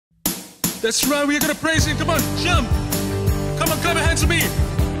That's right, we're gonna praise Him. Come on, jump. Come on, clap your hands to me.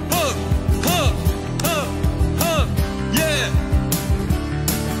 Huh, huh, huh, huh, yeah.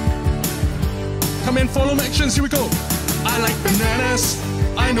 Come and follow my actions, here we go. I like bananas,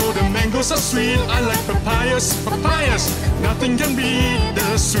 I know the mangoes are sweet. I like papayas, papayas. Nothing can beat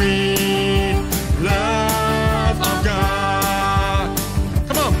the sweet love of God.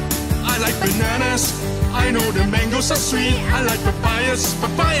 Come on. I like bananas, I know the mangoes are sweet. I like papayas,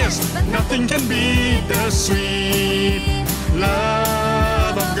 papayas. Nothing can beat the sweet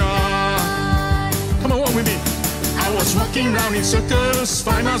love of God. Come on, walk with me. I was walking around in circles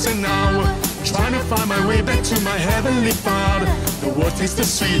 5 miles an hour, trying to find my way back to my heavenly Father. The world tasted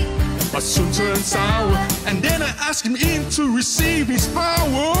sweet, but soon turned sour. And then I asked Him in to receive His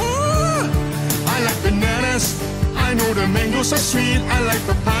power. I like bananas, I know the mangoes are sweet. I like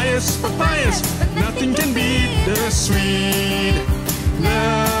papayas, papayas. Nothing can beat the sweet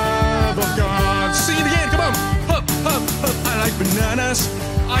love of God. Sing it again, come on. Hup, hup, hup. I like bananas,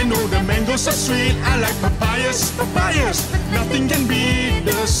 I know the mangoes are sweet. I like papayas, papayas. Nothing can beat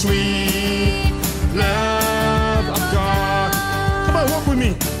the sweet love of God. Come on, walk with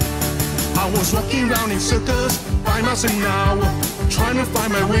me. I was walking around in circles 5 miles an hour, trying to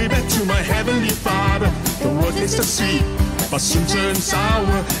find my way back to my heavenly Father. The world tasted sweet, but soon turned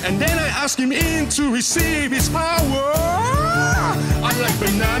sour. And then I asked Him in to receive His power. I like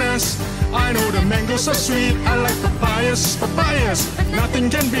bananas, I know the mangoes are sweet. I like papayas, papayas. Nothing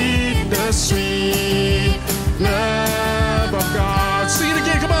can beat the sweet love of God. Sing it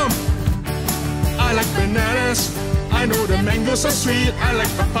again, come on. I like bananas, I know the mangoes are sweet. I like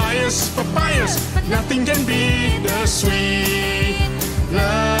papayas, papayas. Nothing can beat the sweet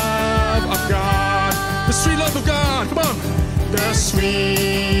love of God. The sweet love of God, come on. The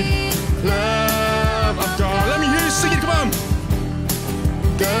sweet love of God. Let me hear you sing it, come on.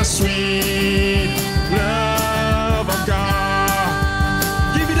 The sweet love of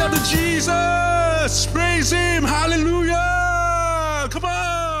God. Give it up to Jesus. Praise Him. Hallelujah.